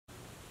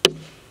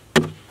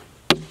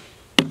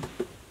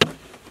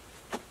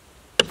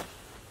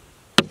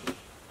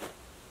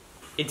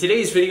In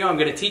today's video, I'm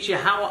going to teach you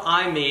how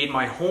I made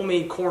my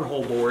homemade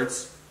cornhole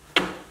boards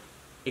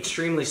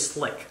extremely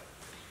slick.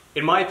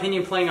 In my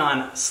opinion, playing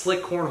on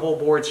slick cornhole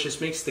boards just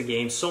makes the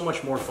game so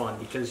much more fun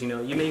because,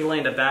 you may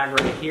land a bag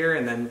right here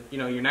and then,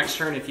 your next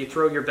turn, if you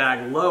throw your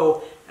bag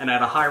low and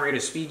at a high rate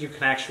of speed, you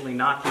can actually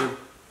knock your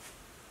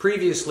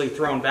previously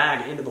thrown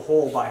bag into the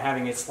hole by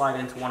having it slide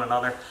into one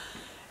another.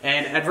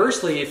 And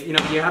adversely, if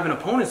you have an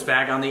opponent's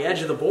bag on the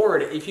edge of the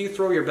board, if you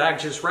throw your bag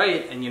just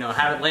right and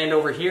have it land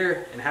over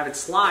here and have it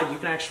slide, you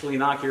can actually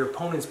knock your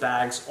opponent's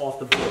bags off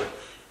the board.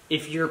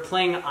 If you're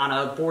playing on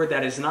a board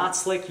that is not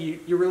slick,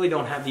 you really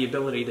don't have the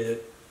ability to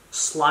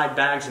slide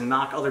bags and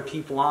knock other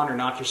people on or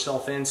knock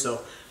yourself in. So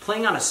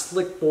playing on a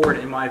slick board,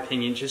 in my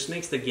opinion, just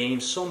makes the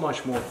game so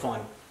much more fun.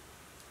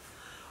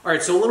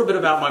 Alright, so a little bit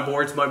about my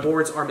boards. My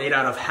boards are made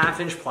out of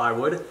 1/2-inch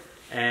plywood.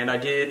 And I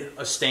did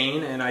a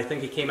stain, and I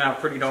think it came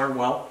out pretty darn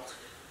well.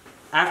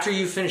 After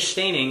you finish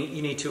staining,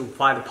 you need to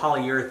apply the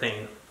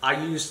polyurethane. I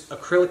used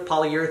acrylic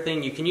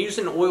polyurethane. You can use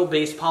an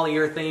oil-based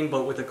polyurethane,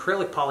 but with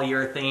acrylic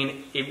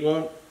polyurethane, it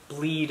won't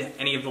bleed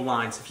any of the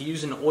lines. If you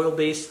use an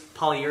oil-based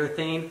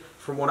polyurethane,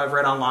 from what I've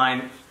read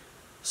online,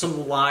 some of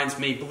the lines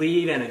may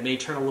bleed and it may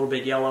turn a little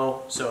bit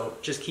yellow, so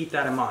just keep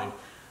that in mind.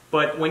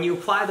 But when you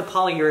apply the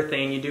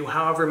polyurethane, you do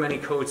however many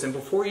coats, and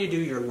before you do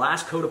your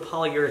last coat of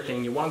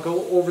polyurethane, you want to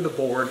go over the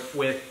board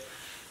with,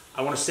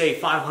 I want to say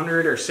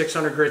 500 or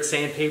 600 grit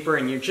sandpaper,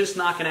 and you're just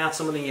knocking out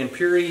some of the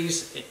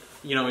impurities,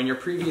 in your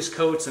previous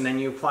coats, and then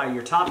you apply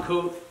your top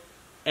coat,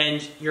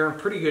 and you're in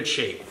pretty good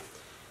shape.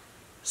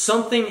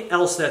 Something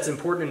else that's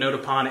important to note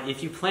upon,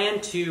 if you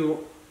plan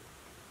to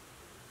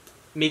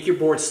make your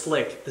board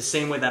slick the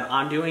same way that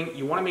I'm doing,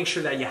 you want to make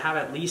sure that you have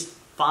at least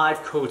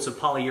 5 coats of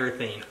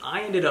polyurethane.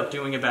 I ended up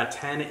doing about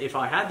 10. If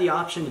I had the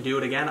option to do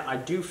it again,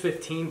 I'd do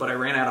 15, but I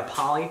ran out of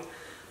poly.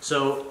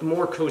 So the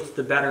more coats,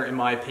 the better, in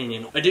my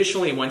opinion.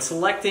 Additionally, when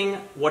selecting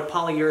what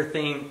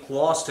polyurethane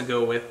gloss to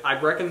go with,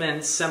 I'd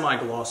recommend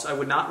semi-gloss. I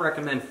would not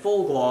recommend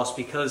full gloss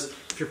because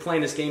if you're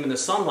playing this game in the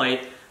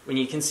sunlight, when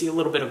you can see a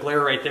little bit of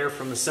glare right there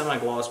from the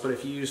semi-gloss, but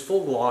if you use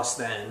full gloss,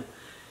 then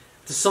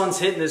if the sun's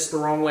hitting this the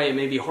wrong way, it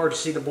may be hard to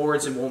see the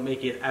boards and won't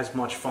make it as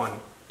much fun.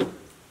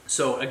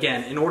 So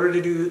again, in order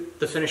to do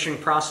the finishing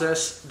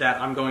process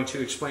that I'm going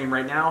to explain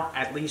right now,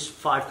 at least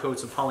 5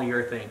 coats of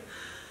polyurethane.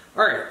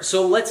 Alright,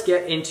 so let's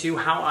get into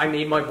how I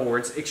made my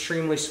boards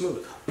extremely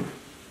smooth.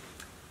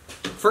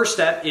 First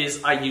step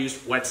is I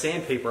used wet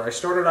sandpaper. I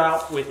started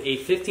out with a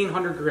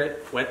 1500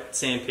 grit wet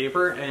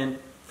sandpaper, and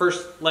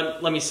first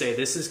let me say,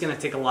 this is going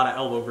to take a lot of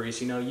elbow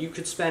grease. You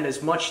could spend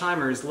as much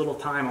time or as little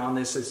time on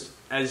this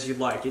as you'd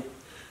like. It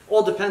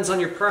all depends on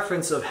your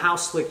preference of how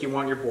slick you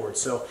want your board.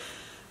 So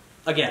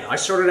again, I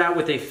started out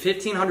with a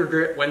 1500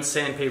 grit wet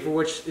sandpaper,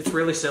 which it's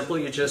really simple.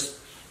 You just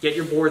get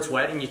your boards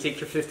wet and you take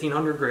your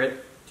 1500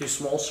 grit, do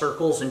small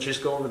circles and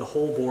just go over the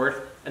whole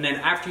board. And then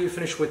after you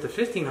finish with the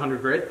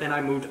 1500 grit, then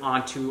I moved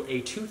on to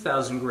a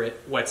 2000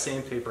 grit wet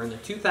sandpaper. And the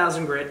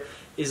 2000 grit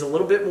is a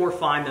little bit more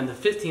fine than the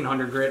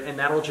 1500 grit, and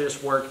that'll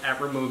just work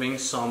at removing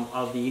some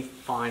of the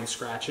fine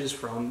scratches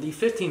from the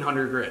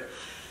 1500 grit.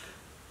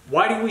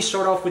 Why do we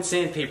start off with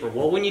sandpaper?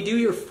 Well, when you do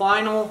your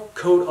final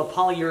coat of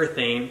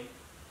polyurethane,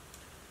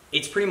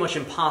 it's pretty much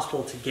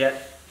impossible to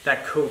get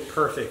that coat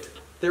perfect.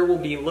 There will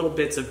be little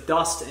bits of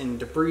dust and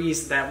debris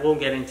that will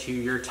get into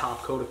your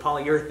top coat of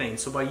polyurethane.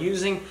 So by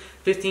using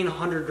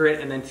 1500 grit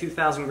and then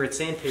 2000 grit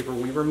sandpaper,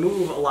 we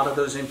remove a lot of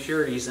those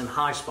impurities and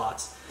high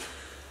spots.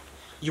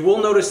 You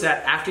will notice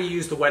that after you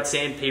use the wet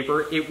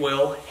sandpaper, it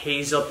will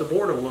haze up the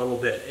board a little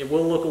bit. It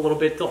will look a little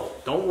bit dull.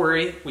 Don't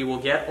worry, we will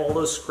get all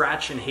those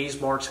scratch and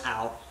haze marks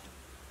out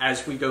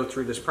as we go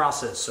through this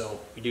process. So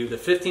we do the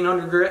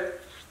 1500 grit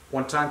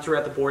one time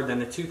throughout the board, then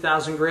the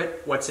 2000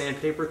 grit wet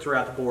sandpaper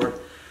throughout the board.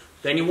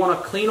 Then you want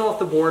to clean off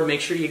the board,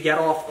 make sure you get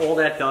off all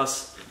that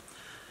dust.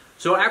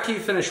 So after you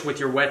finish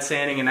with your wet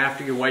sanding and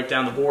after you wipe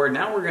down the board,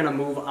 now we're going to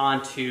move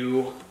on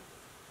to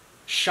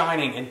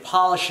shining and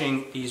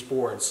polishing these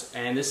boards.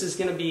 And this is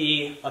going to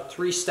be a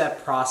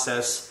 3-step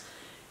process.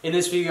 In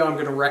this video, I'm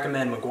going to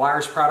recommend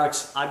Meguiar's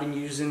products. I've been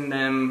using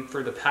them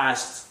for the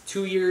past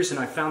 2 years and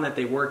I found that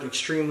they work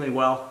extremely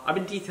well. I've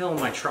been detailing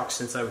my truck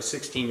since I was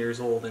 16 years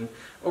old, and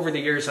over the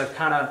years I've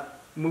kind of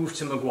moved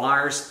to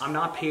Meguiar's. I'm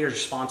not paid or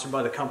sponsored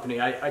by the company.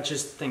 I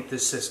just think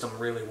this system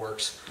really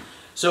works.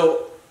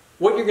 So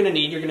what you're going to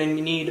need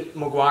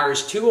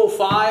Meguiar's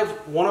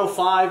 205,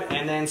 105,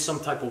 and then some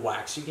type of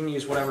wax. You can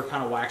use whatever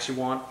kind of wax you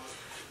want.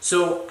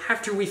 So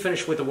after we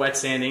finish with the wet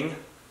sanding,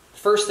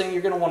 first thing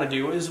you're going to want to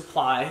do is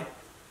apply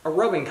a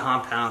rubbing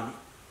compound.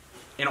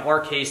 In our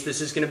case,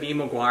 this is going to be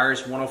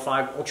Meguiar's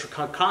 105 Ultra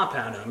Cut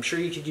Compound. I'm sure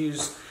you could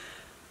use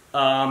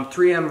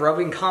 3M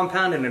rubbing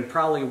compound and it'd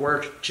probably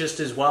work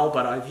just as well,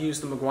 but I've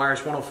used the Meguiar's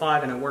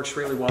 105 and it works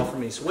really well for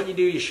me. So what you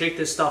do, you shake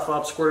this stuff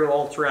up, squirt it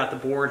all throughout the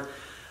board.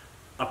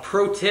 A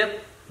pro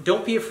tip,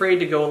 don't be afraid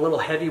to go a little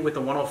heavy with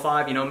the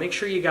 105. Make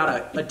sure you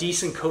got a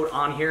decent coat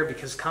on here,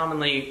 because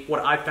commonly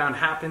what I found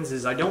happens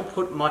is I don't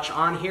put much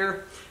on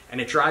here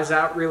and it dries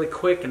out really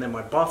quick, and then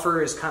my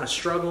buffer is kind of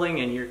struggling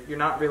and you're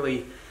not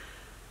really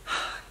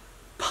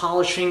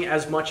polishing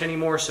as much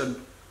anymore. So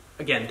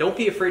again, don't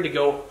be afraid to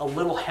go a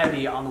little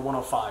heavy on the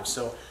 105.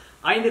 So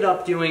I ended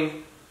up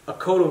doing a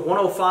coat of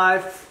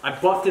 105. I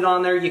buffed it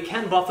on there. You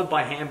can buff it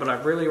by hand, but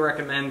I really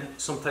recommend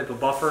some type of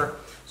buffer.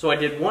 So I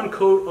did one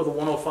coat of the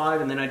 105,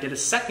 and then I did a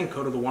second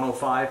coat of the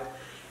 105.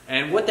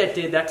 And what that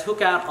did, that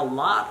took out a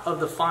lot of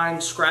the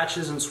fine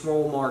scratches and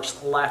swirl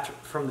marks left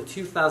from the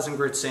 2000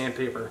 grit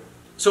sandpaper.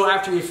 So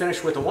after you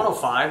finish with the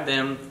 105,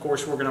 then of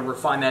course we're going to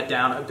refine that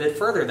down a bit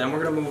further. Then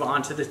we're going to move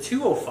on to the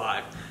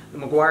 205. The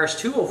Meguiar's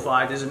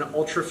 205 is an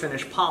ultra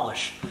finish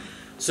polish.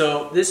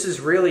 So this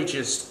is really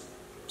just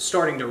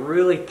starting to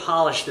really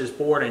polish this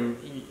board, and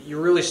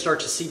you really start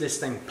to see this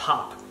thing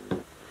pop.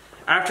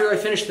 After I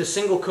finished the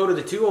single coat of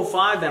the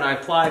 205, then I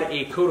applied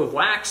a coat of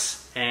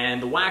wax,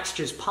 and the wax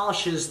just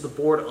polishes the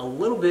board a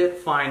little bit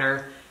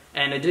finer,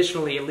 and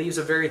additionally it leaves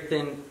a very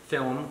thin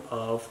film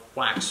of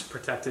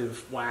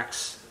protective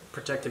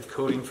protective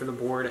coating for the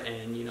board.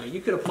 And you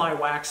could apply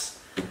wax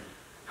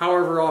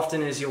however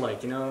often as you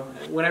like.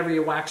 Whenever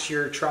you wax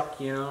your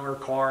truck, or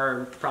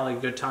car, probably a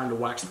good time to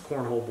wax the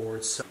cornhole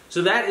boards.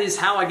 So that is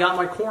how I got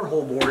my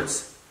cornhole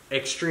boards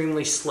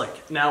extremely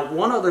slick. Now,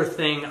 one other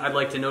thing I'd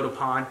like to note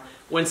upon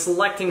when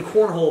selecting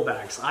cornhole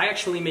bags. I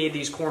actually made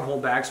these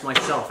cornhole bags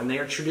myself, and they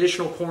are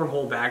traditional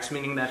cornhole bags,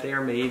 meaning that they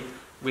are made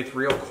with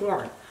real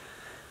corn.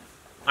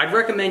 I'd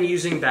recommend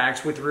using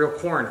bags with real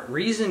corn.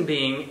 Reason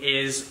being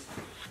is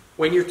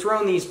when you're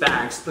throwing these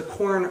bags, the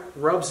corn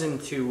rubs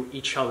into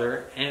each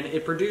other and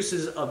it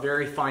produces a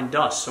very fine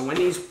dust. So when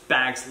these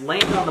bags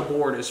land on the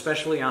board,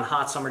 especially on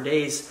hot summer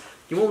days,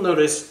 you will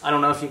notice, I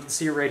don't know if you can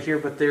see it right here,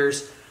 but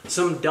there's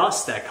some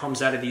dust that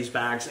comes out of these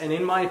bags. And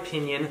in my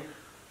opinion,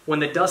 when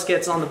the dust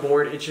gets on the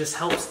board, it just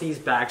helps these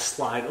bags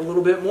slide a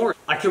little bit more.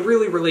 I could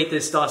really relate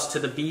this dust to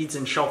the beads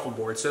in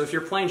shuffleboard. So if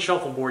you're playing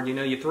shuffleboard,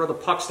 you throw the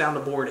pucks down the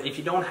board. If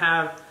you don't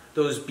have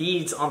those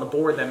beads on the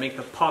board that make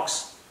the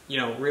pucks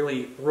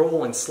really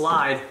roll and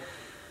slide,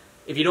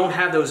 if you don't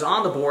have those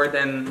on the board,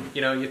 then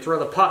you throw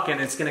the puck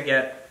and it's going to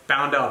get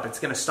bound up. It's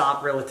going to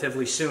stop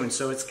relatively soon.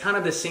 So it's kind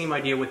of the same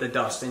idea with the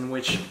dust, in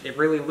which it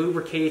really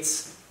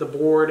lubricates the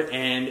board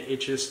and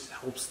it just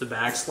helps the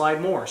bag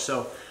slide more.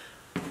 So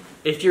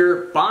if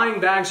you're buying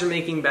bags or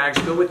making bags,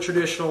 go with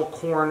traditional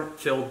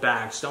corn-filled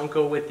bags. Don't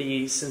go with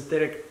the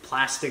synthetic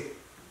plastic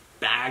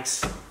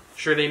bags.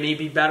 Sure, they may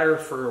be better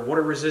for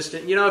water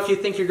resistant. If you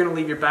think you're going to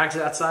leave your bags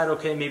outside,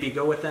 okay, maybe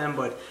go with them.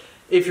 But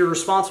if you're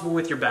responsible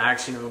with your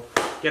bags,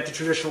 get the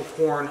traditional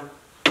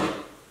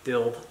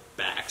corn-filled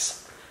bags.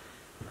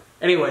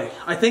 Anyway,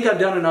 I think I've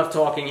done enough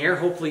talking here.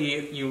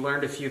 Hopefully you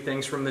learned a few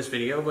things from this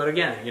video. But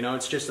again,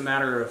 it's just a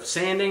matter of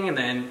sanding and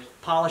then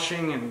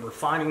polishing and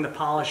refining the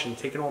polish and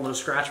taking all those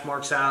scratch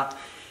marks out.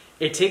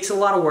 It takes a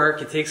lot of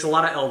work. It takes a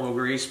lot of elbow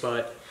grease,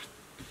 but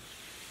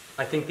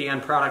I think the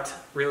end product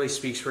really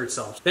speaks for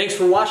itself. Thanks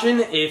for watching.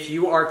 If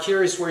you are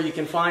curious where you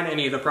can find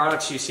any of the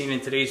products you've seen in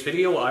today's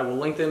video, I will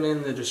link them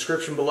in the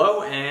description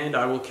below, and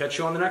I will catch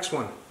you on the next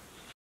one.